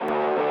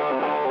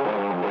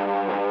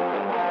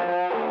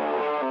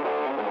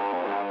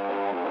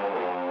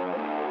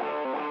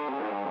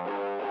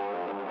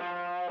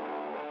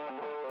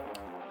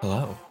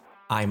Hello,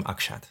 I'm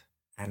Akshat,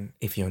 and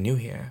if you're new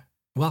here,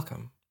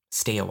 welcome.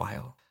 Stay a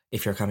while.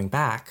 If you're coming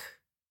back,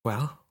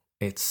 well,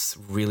 it's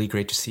really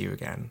great to see you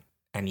again,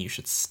 and you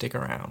should stick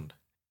around.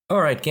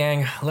 Alright,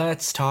 gang,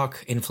 let's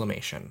talk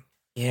inflammation.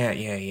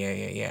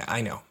 Yeah,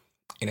 I know.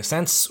 In a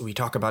sense, we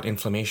talk about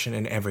inflammation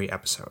in every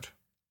episode.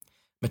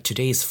 But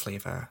today's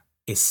flavor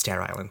is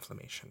sterile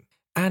inflammation.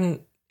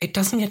 And it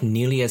doesn't get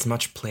nearly as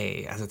much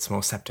play as its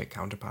more septic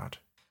counterpart.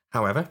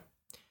 However,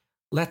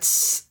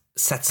 let's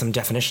set some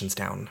definitions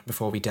down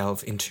before we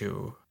delve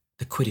into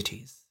the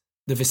quiddities,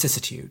 the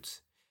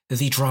vicissitudes,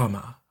 the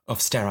drama of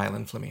sterile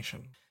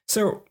inflammation.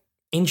 So,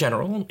 in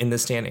general, in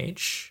this day and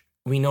age,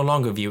 we no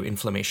longer view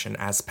inflammation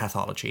as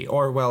pathology,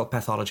 or, well,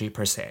 pathology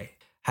per se,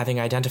 having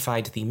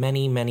identified the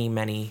many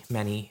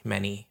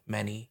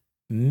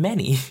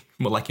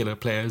molecular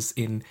players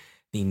in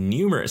the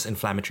numerous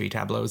inflammatory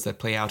tableaus that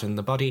play out in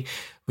the body.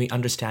 We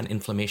understand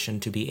inflammation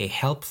to be a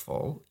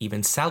helpful,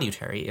 even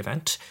salutary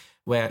event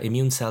where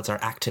immune cells are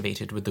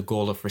activated with the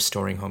goal of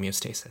restoring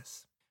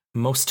homeostasis.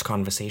 Most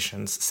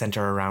conversations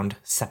center around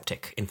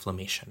septic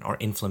inflammation, or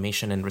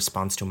inflammation in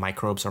response to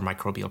microbes or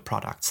microbial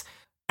products,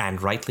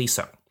 and rightly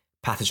so.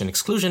 Pathogen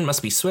exclusion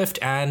must be swift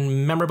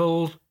and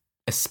memorable,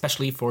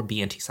 especially for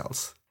B and T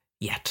cells.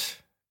 Yet,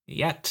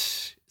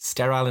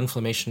 sterile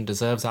inflammation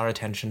deserves our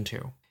attention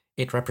too.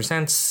 It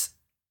represents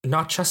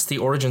not just the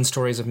origin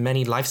stories of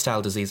many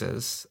lifestyle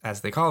diseases,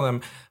 as they call them,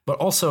 but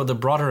also the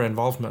broader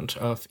involvement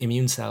of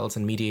immune cells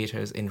and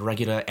mediators in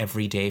regular,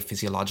 everyday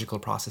physiological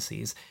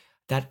processes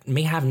that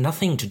may have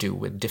nothing to do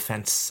with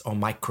defense or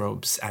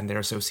microbes and their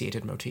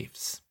associated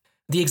motifs.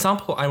 The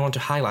example I want to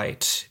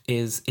highlight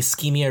is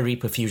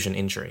ischemia-reperfusion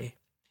injury.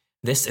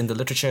 This, in the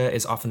literature,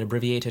 is often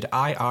abbreviated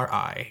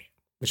IRI,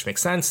 which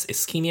makes sense,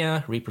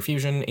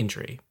 ischemia-reperfusion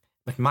injury.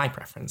 But my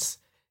preference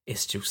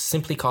is to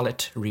simply call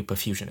it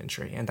reperfusion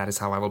injury, and that is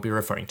how I will be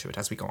referring to it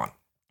as we go on.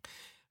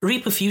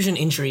 Reperfusion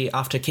injury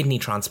after kidney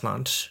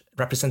transplant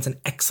represents an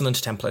excellent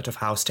template of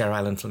how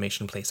sterile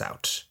inflammation plays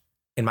out,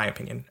 in my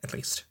opinion, at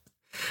least.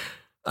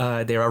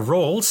 There are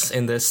roles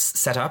in this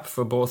setup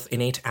for both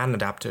innate and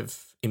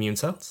adaptive immune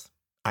cells.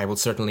 I will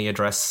certainly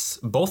address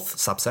both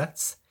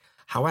subsets,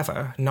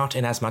 however, not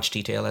in as much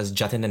detail as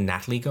Jatin and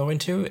Natalie go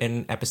into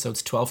in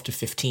episodes 12 to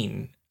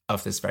 15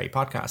 of this very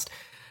podcast.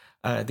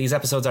 These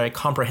episodes are a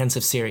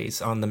comprehensive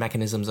series on the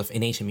mechanisms of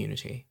innate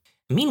immunity.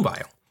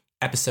 Meanwhile,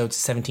 episodes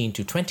 17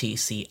 to 20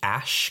 see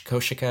Ash,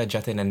 Koshika,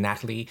 Jatin, and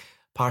Natalie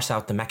parse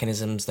out the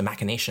mechanisms, the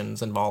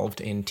machinations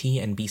involved in T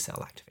and B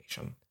cell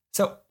activation.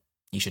 So,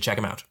 you should check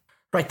them out.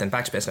 Right then,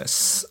 back to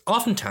business.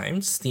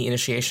 Oftentimes, the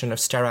initiation of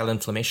sterile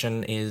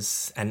inflammation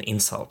is an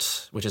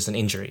insult, which is an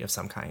injury of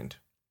some kind.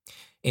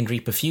 In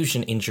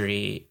reperfusion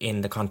injury, in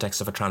the context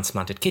of a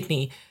transplanted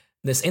kidney,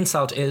 this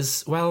insult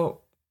is,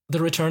 well, the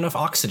return of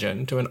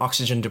oxygen to an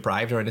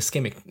oxygen-deprived or an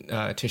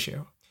ischemic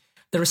tissue.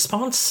 The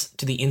response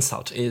to the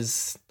insult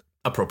is,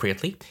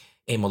 appropriately,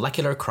 a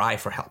molecular cry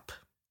for help.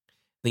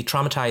 The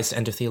traumatized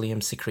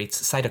endothelium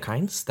secretes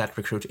cytokines that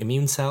recruit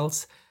immune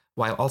cells,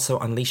 while also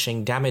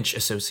unleashing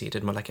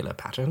damage-associated molecular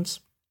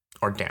patterns,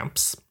 or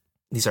DAMPs.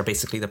 These are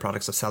basically the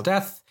products of cell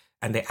death,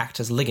 and they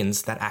act as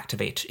ligands that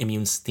activate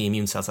the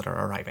immune cells that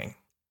are arriving.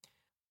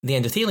 The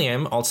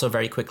endothelium also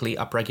very quickly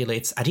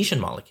upregulates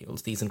adhesion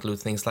molecules. These include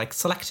things like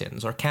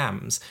selectins or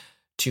CAMs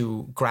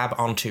to grab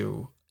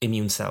onto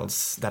immune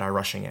cells that are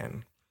rushing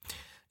in.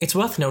 It's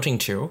worth noting,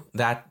 too,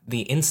 that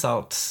the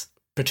insults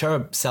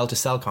perturb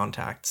cell-to-cell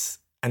contacts,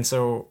 and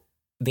so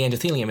the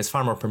endothelium is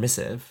far more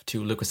permissive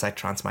to leukocyte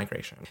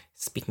transmigration.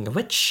 Speaking of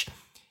which,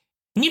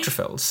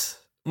 neutrophils,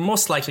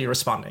 most likely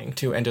responding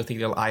to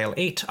endothelial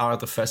IL-8, are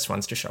the first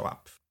ones to show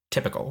up.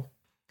 Typical.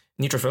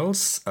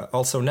 Neutrophils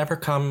also never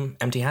come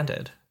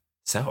empty-handed.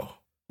 So,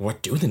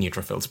 what do the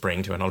neutrophils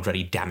bring to an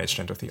already damaged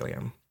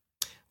endothelium?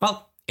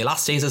 Well,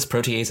 elastases,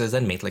 proteases,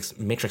 and matrix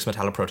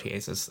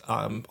metalloproteases,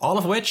 all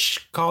of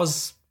which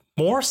cause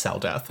more cell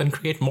death and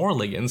create more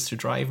ligands to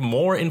drive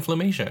more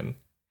inflammation.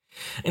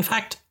 In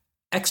fact,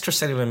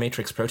 extracellular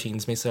matrix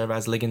proteins may serve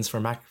as ligands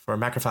for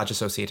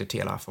macrophage-associated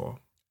TLR4.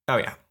 Oh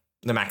yeah,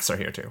 the MACs are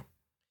here too.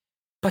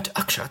 But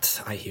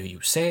Akshat, I hear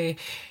you say,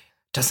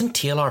 doesn't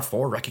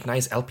TLR4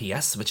 recognize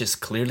LPS, which is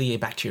clearly a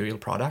bacterial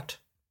product?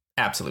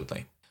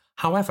 Absolutely.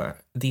 However,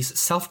 these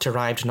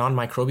self-derived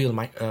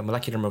non-microbial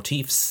molecular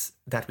motifs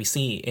that we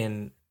see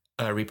in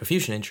a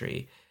reperfusion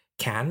injury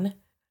can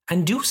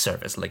and do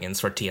serve as ligands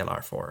for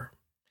TLR4.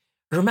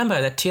 Remember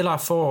that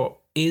TLR4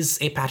 is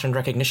a pattern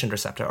recognition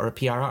receptor, or a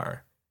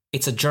PRR.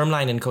 It's a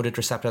germline-encoded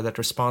receptor that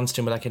responds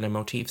to molecular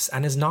motifs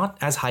and is not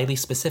as highly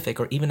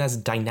specific or even as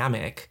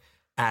dynamic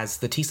as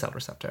the T-cell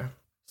receptor.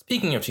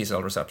 Speaking of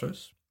T-cell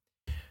receptors,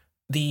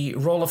 the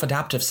role of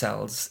adaptive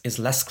cells is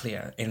less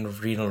clear in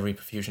renal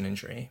reperfusion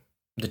injury.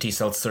 The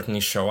T-cells certainly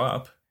show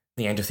up.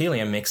 The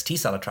endothelium makes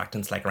T-cell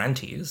attractants like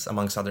RANTES,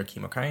 amongst other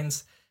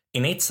chemokines.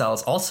 Innate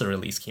cells also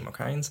release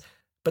chemokines,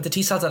 but the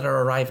T-cells that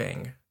are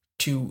arriving,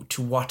 to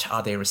what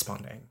are they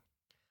responding?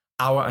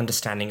 Our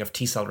understanding of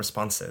T-cell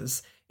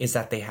responses is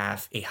that they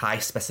have a high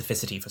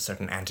specificity for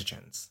certain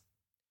antigens.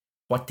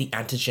 what the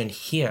antigen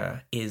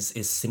here is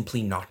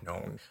simply not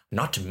known.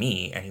 Not to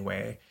me,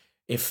 anyway.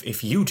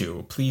 If you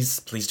do, please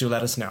do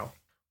let us know.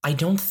 I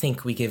don't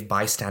think we give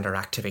bystander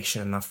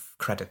activation enough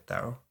credit,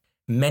 though.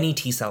 Many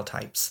T-cell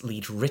types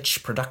lead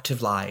rich,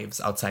 productive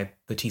lives outside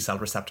the T-cell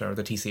receptor, or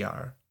the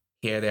TCR.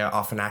 Here they are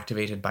often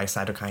activated by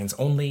cytokines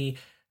only,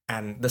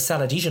 and the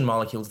cell adhesion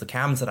molecules, the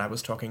CAMs that I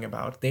was talking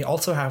about, they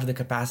also have the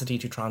capacity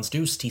to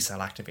transduce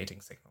T-cell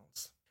activating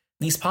signals.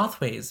 These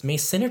pathways may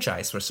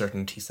synergize for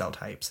certain T-cell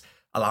types,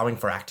 allowing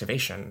for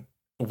activation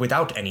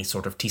without any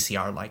sort of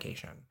TCR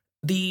ligation.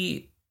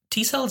 The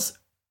T-cells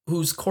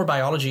whose core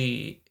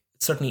biology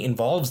certainly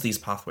involves these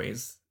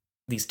pathways,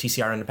 these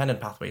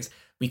TCR-independent pathways,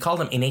 we call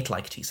them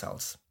innate-like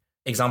T-cells.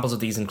 Examples of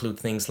these include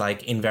things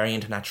like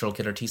invariant natural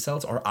killer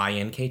T-cells, or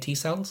INK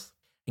T-cells,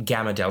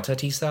 gamma-delta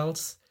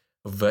T-cells,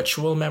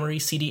 virtual memory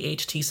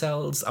CD8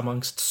 T-cells,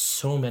 amongst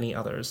so many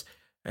others.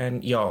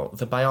 And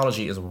the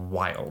biology is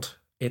wild.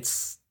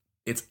 It's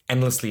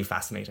endlessly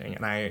fascinating,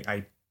 and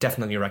I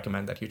definitely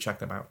recommend that you check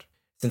them out.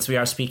 Since we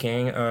are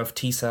speaking of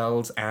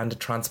T-cells and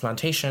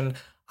transplantation,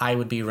 I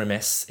would be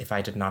remiss if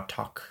I did not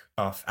talk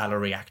of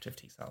alloreactive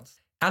T-cells.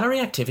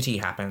 Alloreactivity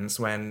happens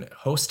when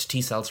host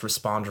T-cells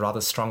respond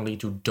rather strongly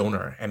to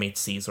donor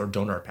MHCs, or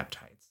donor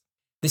peptides.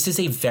 This is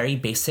a very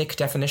basic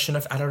definition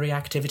of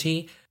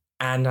alloreactivity,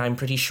 and I'm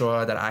pretty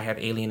sure that I have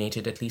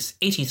alienated at least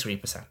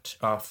 83%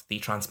 of the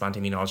transplant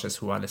immunologists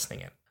who are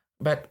listening in.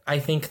 But I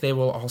think they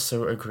will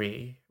also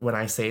agree when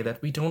I say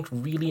that we don't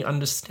really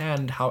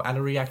understand how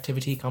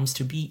alloreactivity comes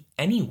to be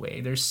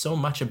anyway. There's so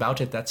much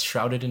about it that's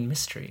shrouded in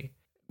mystery.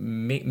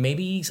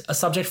 Maybe a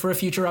subject for a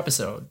future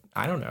episode.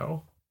 I don't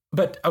know.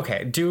 But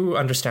okay, do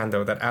understand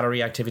though that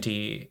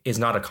alloreactivity is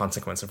not a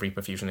consequence of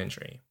reperfusion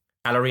injury.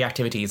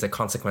 Alloreactivity is a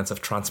consequence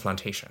of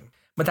transplantation.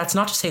 But that's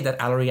not to say that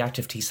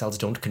alloreactive T cells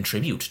don't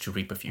contribute to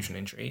reperfusion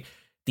injury.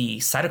 The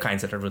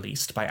cytokines that are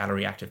released by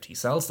alloreactive T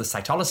cells, the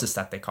cytolysis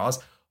that they cause,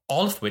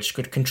 all of which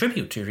could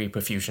contribute to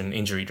reperfusion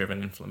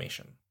injury-driven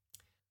inflammation.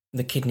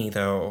 The kidney,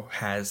 though,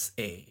 has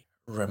a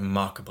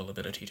remarkable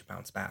ability to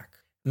bounce back,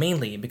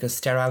 mainly because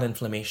sterile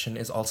inflammation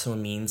is also a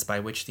means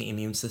by which the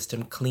immune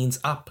system cleans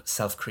up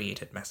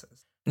self-created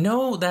messes.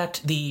 Know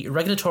that the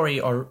regulatory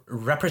or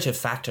reparative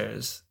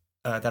factors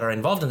that are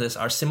involved in this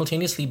are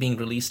simultaneously being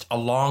released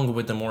along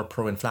with the more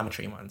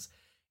pro-inflammatory ones.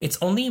 It's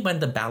only when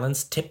the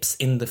balance tips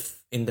in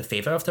the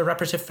favor of the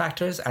reparative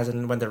factors, as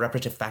in when the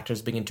reparative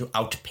factors begin to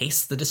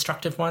outpace the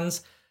destructive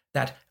ones,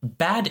 that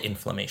bad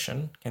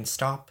inflammation can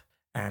stop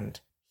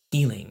and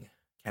healing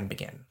can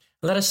begin.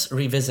 Let us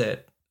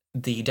revisit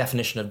the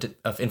definition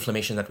of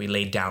inflammation that we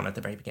laid down at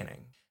the very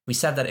beginning. We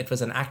said that it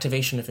was an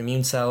activation of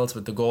immune cells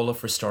with the goal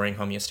of restoring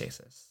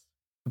homeostasis.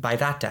 By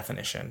that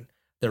definition,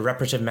 the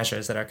reparative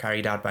measures that are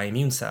carried out by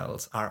immune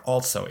cells are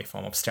also a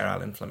form of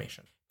sterile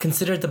inflammation.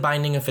 Consider the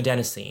binding of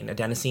adenosine.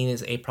 Adenosine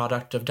is a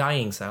product of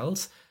dying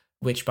cells,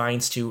 which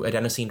binds to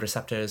adenosine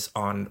receptors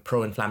on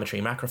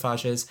pro-inflammatory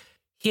macrophages.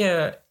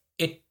 Here,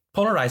 it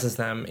polarizes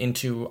them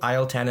into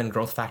IL-10 and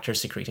growth factor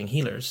secreting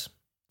healers.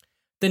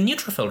 The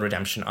neutrophil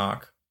redemption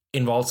arc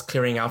involves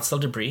clearing out cell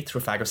debris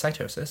through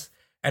phagocytosis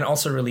and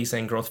also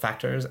releasing growth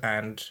factors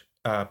and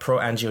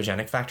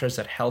pro-angiogenic factors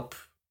that help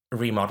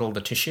remodel the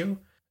tissue,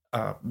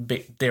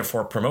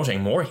 therefore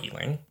promoting more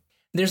healing.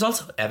 There's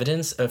also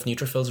evidence of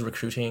neutrophils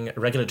recruiting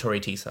regulatory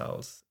T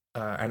cells,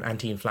 an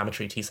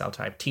anti-inflammatory T cell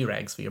type,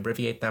 Tregs, we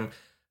abbreviate them,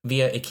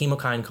 via a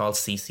chemokine called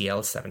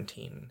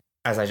CCL17.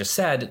 As I just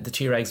said, the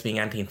Tregs being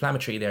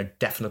anti-inflammatory, they're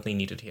definitely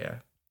needed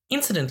here.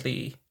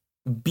 Incidentally,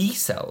 B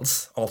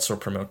cells also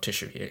promote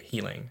tissue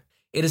healing.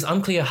 It is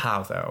unclear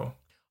how, though.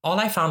 All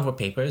I found were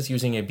papers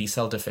using a B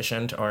cell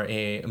deficient or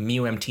a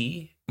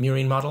MUMT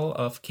murine model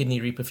of kidney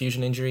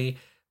reperfusion injury,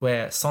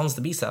 where sans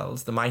the B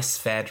cells, the mice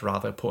fared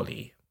rather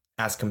poorly,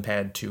 as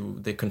compared to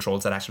the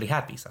controls that actually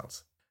had B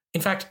cells.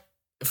 In fact,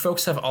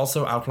 folks have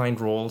also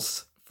outlined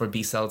roles for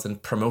B cells in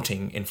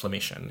promoting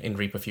inflammation in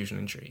reperfusion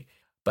injury.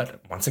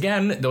 But once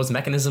again, those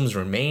mechanisms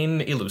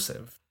remain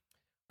elusive.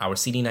 Our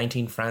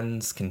CD19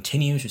 friends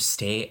continue to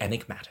stay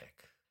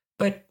enigmatic.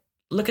 But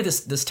look at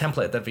this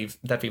template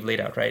that we've laid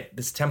out, right?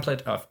 This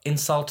template of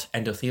insult,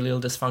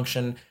 endothelial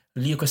dysfunction,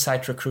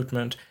 leukocyte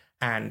recruitment,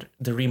 and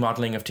the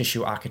remodeling of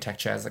tissue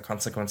architecture as a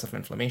consequence of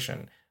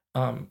inflammation.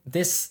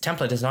 This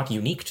template is not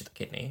unique to the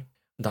kidney.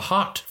 The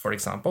heart, for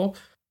example,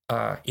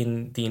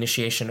 in the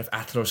initiation of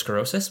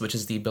atherosclerosis, which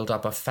is the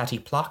buildup of fatty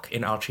plaque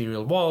in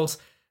arterial walls,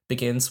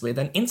 begins with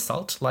an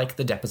insult like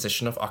the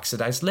deposition of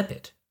oxidized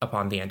lipid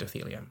upon the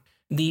endothelium.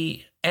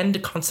 The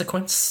end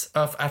consequence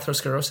of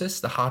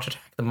atherosclerosis, the heart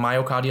attack, the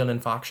myocardial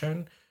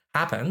infarction,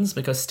 happens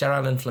because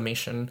sterile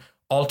inflammation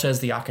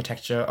alters the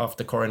architecture of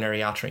the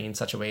coronary artery in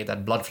such a way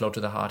that blood flow to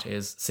the heart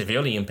is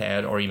severely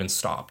impaired or even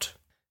stopped.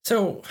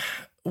 So,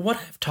 what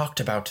I've talked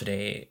about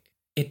today,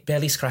 it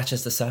barely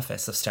scratches the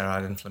surface of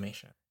sterile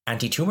inflammation.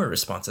 Anti-tumor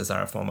responses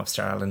are a form of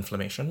sterile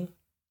inflammation,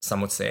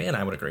 some would say, and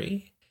I would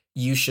agree.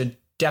 You should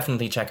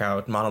definitely check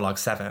out Monologue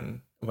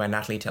 7, where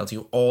Natalie tells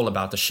you all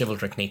about the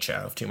chivalric nature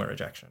of tumor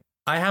rejection.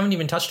 I haven't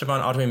even touched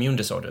upon autoimmune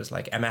disorders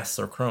like MS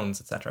or Crohn's,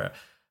 etc.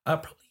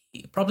 Probably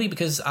probably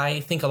because I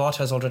think a lot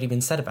has already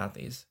been said about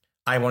these.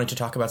 I wanted to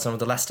talk about some of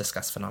the less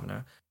discussed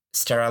phenomena.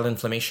 Sterile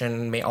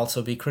inflammation may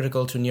also be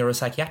critical to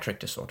neuropsychiatric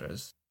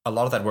disorders. A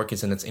lot of that work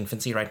is in its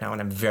infancy right now,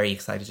 and I'm very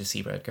excited to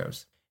see where it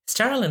goes.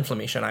 Sterile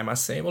inflammation, I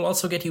must say, will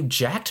also get you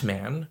jacked,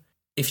 man.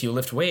 If you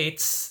lift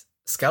weights,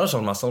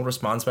 skeletal muscle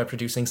responds by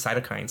producing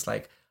cytokines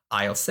like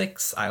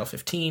IL-6,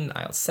 IL-15,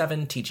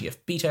 IL-7,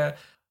 TGF-beta,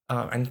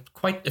 and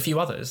quite a few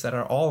others that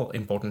are all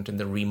important in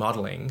the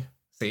remodeling.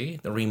 See?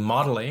 The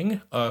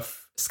remodeling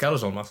of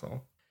skeletal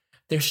muscle.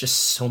 There's just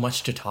so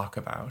much to talk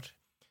about.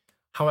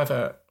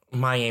 However,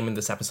 my aim in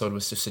this episode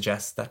was to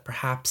suggest that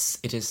perhaps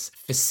it is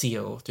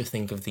facile to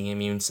think of the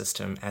immune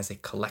system as a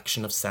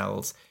collection of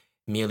cells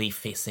merely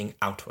facing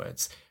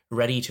outwards,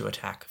 ready to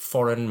attack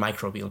foreign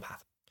microbial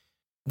pathogens.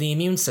 The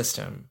immune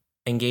system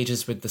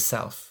engages with the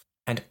self,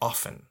 and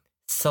often,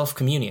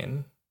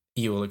 self-communion,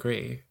 you will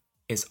agree,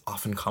 is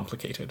often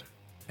complicated.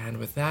 And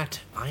with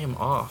that, I am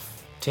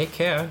off. Take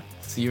care.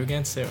 See you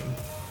again soon.